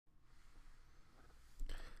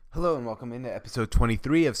Hello and welcome into episode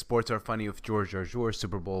 23 of Sports Are Funny with George Arjour,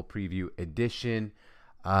 Super Bowl preview edition.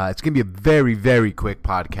 It's going to be a very, very quick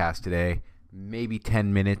podcast today. Maybe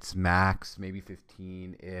 10 minutes max, maybe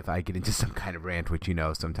 15 if I get into some kind of rant, which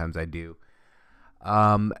sometimes I do.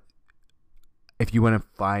 If you want to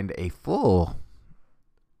find a full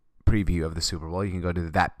preview of the Super Bowl, you can go to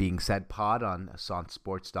the That Being Said pod on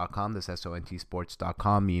SONTsports.com. That's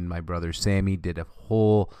SONTsports.com. Me and my brother Sammy did a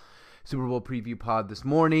whole Super Bowl preview pod this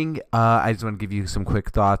morning. I just want to give you some quick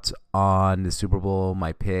thoughts on the Super Bowl,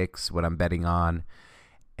 my picks, what I'm betting on,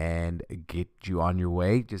 and get you on your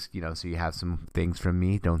way. Just, so you have some things from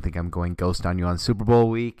me. Don't think I'm going ghost on you on Super Bowl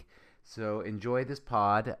week. So enjoy this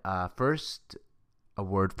pod. First, a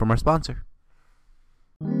word from our sponsor.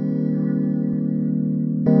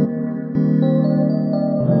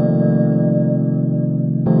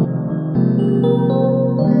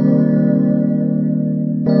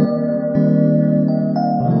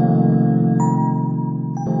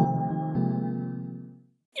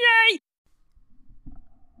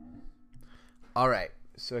 All right,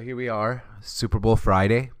 so here we are, Super Bowl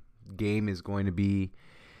Friday. Game is going to be,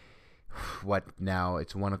 what now?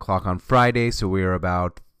 It's 1 o'clock on Friday, so we're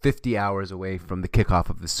about 50 hours away from the kickoff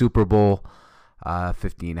of the Super Bowl,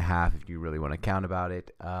 50 and a half if you really want to count about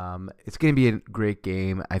it. It's going to be a great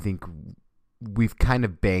game. I think we've kind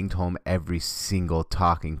of banged home every single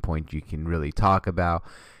talking point you can really talk about.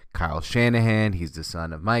 Kyle Shanahan, he's the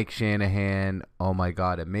son of Mike Shanahan. Oh my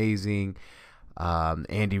God, amazing.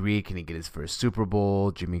 Andy Reid, can he get his first Super Bowl?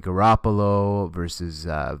 Jimmy Garoppolo versus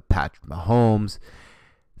Patrick Mahomes.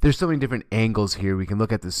 There's so many different angles here. We can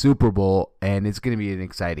look at the Super Bowl, and it's going to be an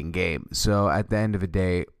exciting game. So at the end of the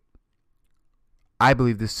day, I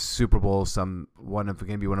believe this Super Bowl is going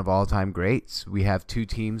to be one of all-time greats. We have two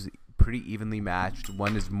teams pretty evenly matched.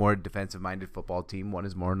 One is more defensive-minded football team. One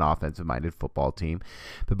is more an offensive-minded football team.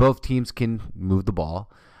 But both teams can move the ball.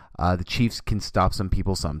 The Chiefs can stop some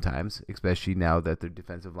people sometimes, especially now that their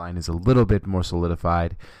defensive line is a little bit more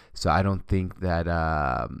solidified. So I don't think that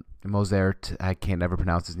Mostert, I can't never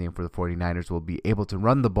pronounce his name for the 49ers, will be able to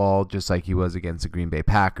run the ball just like he was against the Green Bay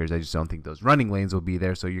Packers. I just don't think those running lanes will be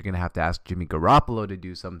there. So you're going to have to ask Jimmy Garoppolo to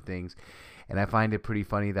do some things. And I find it pretty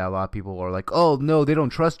funny that a lot of people are like, oh, no, they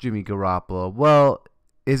don't trust Jimmy Garoppolo. Well,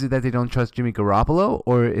 is it that they don't trust Jimmy Garoppolo,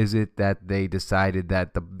 or is it that they decided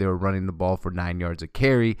that they were running the ball for 9 yards a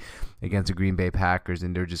carry against the Green Bay Packers,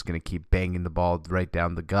 and they're just going to keep banging the ball right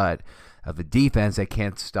down the gut of a defense that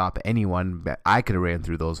can't stop anyone? I could have ran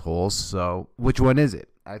through those holes. So which one is it?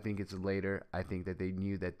 I think it's later. I think that they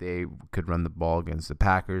knew that they could run the ball against the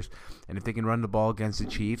Packers. And if they can run the ball against the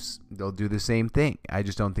Chiefs, they'll do the same thing. I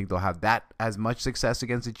just don't think they'll have that as much success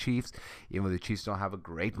against the Chiefs, even though the Chiefs don't have a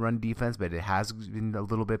great run defense, but it has been a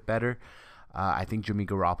little bit better. I think Jimmy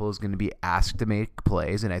Garoppolo is going to be asked to make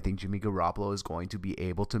plays, and I think Jimmy Garoppolo is going to be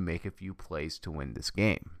able to make a few plays to win this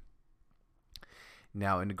game.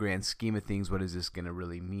 Now, in the grand scheme of things, what is this going to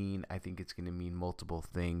really mean? I think it's going to mean multiple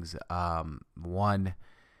things. One,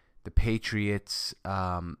 the Patriots.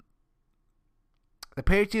 The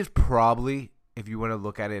Patriots probably, if you want to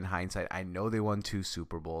look at it in hindsight, I know they won 2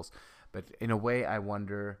 Super Bowls, but in a way, I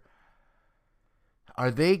wonder,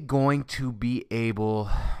 are they going to be able,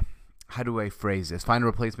 how do I phrase this, find a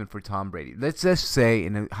replacement for Tom Brady? Let's just say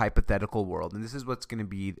in a hypothetical world, and this is what's going to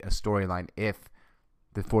be a storyline if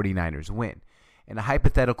the 49ers win. In a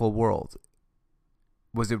hypothetical world,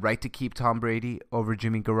 was it right to keep Tom Brady over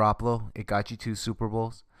Jimmy Garoppolo? It got you 2 Super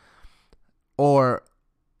Bowls. Or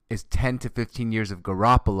is 10 to 15 years of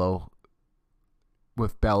Garoppolo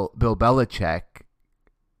with Bill Belichick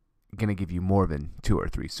going to give you more than 2 or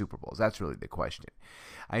 3 Super Bowls? That's really the question.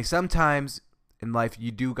 Sometimes in life,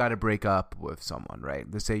 you do got to break up with someone, right?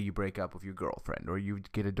 Let's say you break up with your girlfriend, or you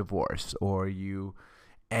get a divorce, or you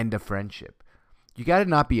end a friendship. You got to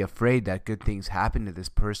not be afraid that good things happen to this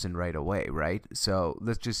person right away, right? So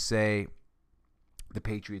let's just say the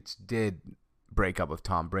Patriots did break up with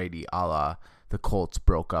Tom Brady, a la the Colts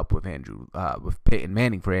broke up with Peyton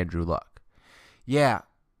Manning for Andrew Luck. Yeah,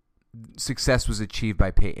 success was achieved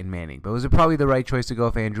by Peyton Manning, but was it probably the right choice to go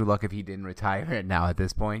with Andrew Luck if he didn't retire now at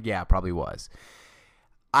this point? Yeah, it probably was.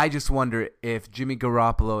 I just wonder if Jimmy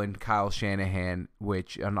Garoppolo and Kyle Shanahan,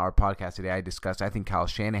 which on our podcast today I discussed, I think Kyle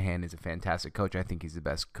Shanahan is a fantastic coach. I think he's the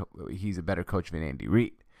best. He's a better coach than Andy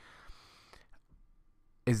Reid.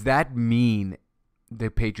 Does that mean the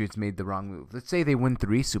Patriots made the wrong move? Let's say they win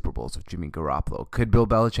 3 Super Bowls with Jimmy Garoppolo. Could Bill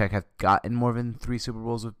Belichick have gotten more than 3 Super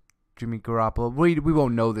Bowls with Jimmy Garoppolo? We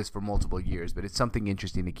won't know this for multiple years, but it's something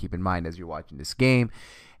interesting to keep in mind as you're watching this game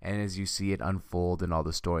and as you see it unfold and all the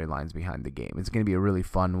storylines behind the game. It's going to be a really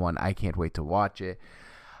fun one. I can't wait to watch it.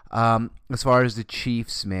 As far as the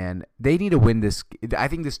Chiefs, man, they need to win this. I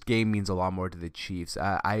think this game means a lot more to the Chiefs.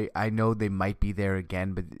 I know they might be there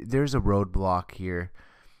again, but there's a roadblock here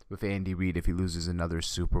with Andy Reid if he loses another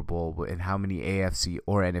Super Bowl, and how many AFC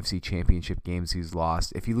or NFC championship games he's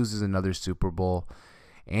lost. If he loses another Super Bowl,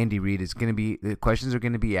 Andy Reid is going to be, the questions are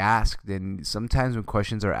going to be asked, and sometimes when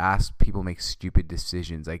questions are asked, people make stupid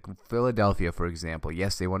decisions. Like Philadelphia, for example.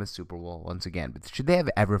 Yes, they won a Super Bowl once again, but should they have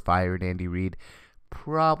ever fired Andy Reid?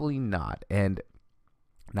 Probably not. And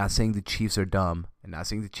not saying the Chiefs are dumb, and not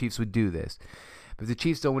saying the Chiefs would do this, but if the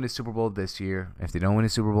Chiefs don't win a Super Bowl this year, if they don't win a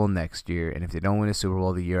Super Bowl next year, and if they don't win a Super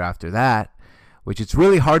Bowl the year after that, which it's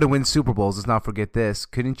really hard to win Super Bowls, let's not forget this,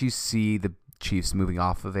 couldn't you see the Chiefs moving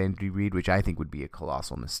off of Andy Reid, which I think would be a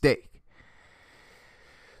colossal mistake?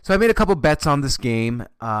 So I made a couple bets on this game.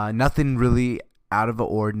 Nothing really out of the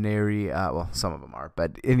ordinary. Well, some of them are.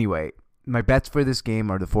 But anyway, my bets for this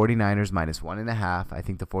game are the 49ers minus 1.5. I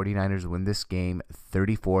think the 49ers win this game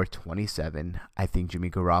 34-27. I think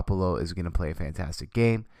Jimmy Garoppolo is going to play a fantastic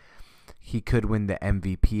game. He could win the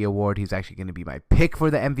MVP award. He's actually going to be my pick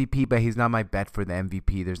for the MVP, but he's not my bet for the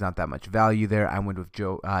MVP. There's not that much value there. I went with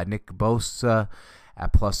Nick Bosa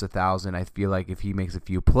at plus 1,000. I feel like if he makes a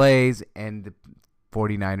few plays and the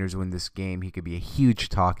 49ers win this game, he could be a huge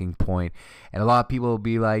talking point. And a lot of people will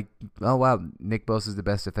be like, oh, wow, Nick Bosa is the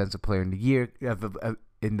best defensive player in the year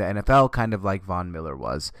in the NFL, kind of like Von Miller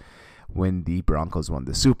was when the Broncos won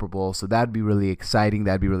the Super Bowl. So that'd be really exciting.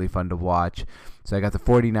 That'd be really fun to watch. So I got the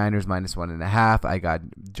 49ers minus 1.5. I got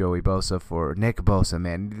Joey Bosa for Nick Bosa,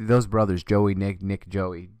 man. Those brothers, Joey, Nick,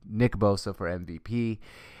 Joey. Nick Bosa for MVP.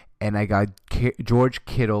 And I got George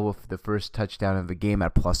Kittle with the first touchdown of the game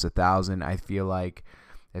at plus 1,000. I feel like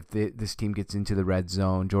if this team gets into the red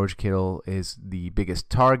zone, George Kittle is the biggest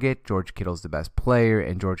target. George Kittle's the best player,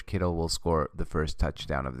 and George Kittle will score the first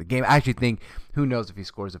touchdown of the game. I actually think, who knows if he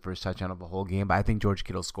scores the first touchdown of the whole game, but I think George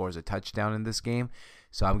Kittle scores a touchdown in this game.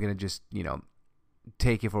 So I'm going to just,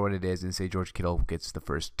 take it for what it is and say George Kittle gets the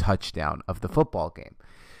first touchdown of the football game.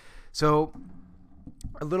 So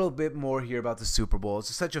a little bit more here about the Super Bowl.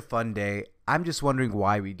 It's such a fun day. I'm just wondering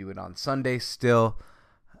why we do it on Sunday still.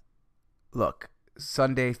 Look,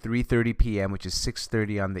 Sunday, 3:30 p.m., which is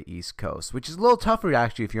 6:30 on the East Coast, which is a little tougher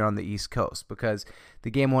actually if you're on the East Coast because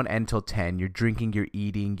the game won't end till 10. You're drinking, you're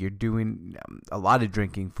eating, you're doing a lot of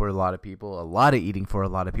drinking for a lot of people, a lot of eating for a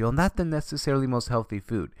lot of people, not the necessarily most healthy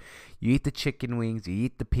food. You eat the chicken wings, you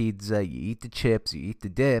eat the pizza, you eat the chips, you eat the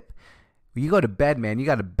dip. When you go to bed, man, you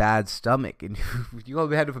got a bad stomach. And if you go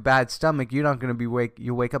to bed with a bad stomach, you're not going to be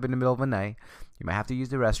you'll wake up in the middle of the night. You might have to use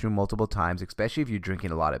the restroom multiple times, especially if you're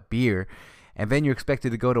drinking a lot of beer. And then you're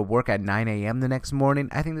expected to go to work at 9 a.m. the next morning.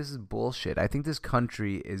 I think this is bullshit. I think this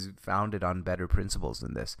country is founded on better principles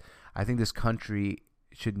than this. I think this country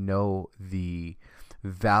should know the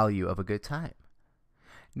value of a good time.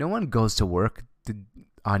 No one goes to work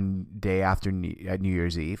on day after New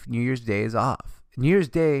Year's Eve. New Year's Day is off. New Year's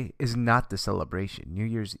Day is not the celebration. New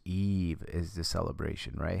Year's Eve is the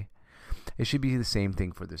celebration, right? It should be the same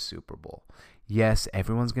thing for the Super Bowl. Yes,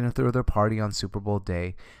 everyone's going to throw their party on Super Bowl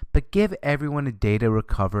day, but give everyone a day to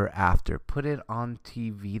recover after. Put it on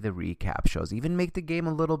TV, the recap shows. Even make the game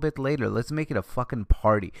a little bit later. Let's make it a fucking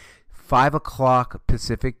party. 5 o'clock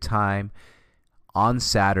Pacific time on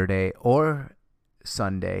Saturday or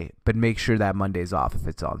Sunday, but make sure that Monday's off if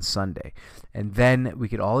it's on Sunday. And then we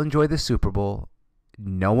could all enjoy the Super Bowl.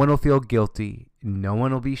 No one will feel guilty. No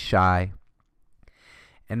one will be shy.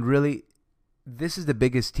 And really, this is the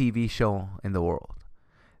biggest TV show in the world,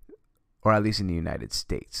 or at least in the United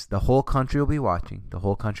States. The whole country will be watching. The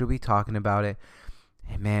whole country will be talking about it.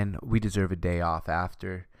 And man, we deserve a day off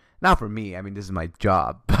after. Not for me. I mean, this is my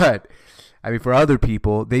job. But, I mean, for other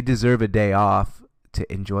people, they deserve a day off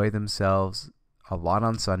to enjoy themselves a lot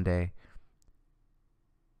on Sunday.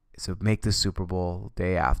 So make the Super Bowl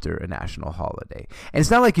day after a national holiday. And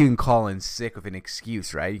it's not like you can call in sick with an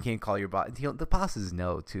excuse, right? You can't call your boss. The bosses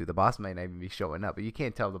know, too. The boss might not even be showing up. But you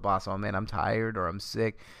can't tell the boss, oh, man, I'm tired or I'm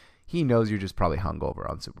sick. He knows you're just probably hungover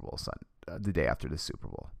on Super Bowl Sunday, the day after the Super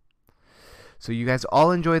Bowl. So you guys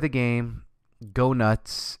all enjoy the game. Go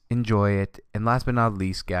nuts. Enjoy it. And last but not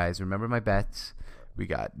least, guys, remember my bets. We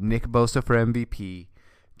got Nick Bosa for MVP,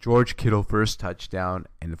 George Kittle first touchdown,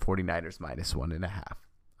 and the 49ers minus 1.5.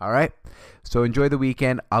 All right, so enjoy the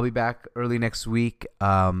weekend. I'll be back early next week with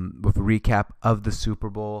a recap of the Super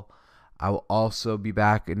Bowl. I will also be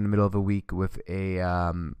back in the middle of the week with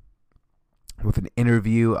an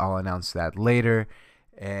interview. I'll announce that later,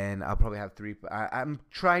 and I'll probably have 3. I'm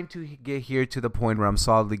trying to get here to the point where I'm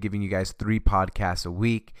solidly giving you guys 3 podcasts a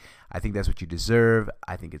week. I think that's what you deserve.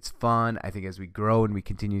 I think it's fun. I think as we grow and we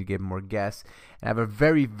continue to get more guests, and I have a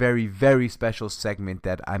very, very, very special segment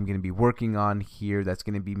that I'm going to be working on here that's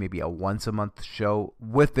going to be maybe a once-a-month show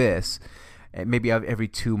with this, and maybe every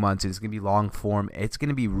 2 months. It's going to be long form. It's going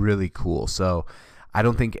to be really cool. So I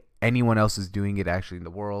don't think anyone else is doing it actually in the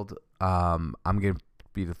world. I'm going to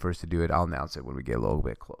be the first to do it. I'll announce it when we get a little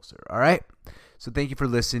bit closer. All right? So thank you for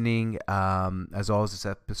listening. As always, this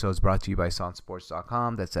episode is brought to you by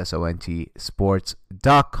SONTsports.com. That's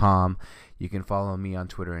SONTsports.com. You can follow me on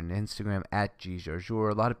Twitter and Instagram at GJarjour.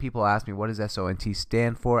 A lot of people ask me, what does SONT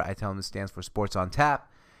stand for? I tell them it stands for Sports on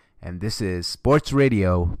Tap. And this is Sports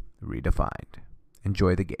Radio Redefined.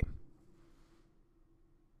 Enjoy the game.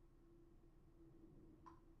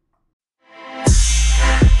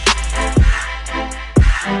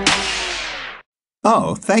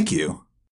 Oh, thank you.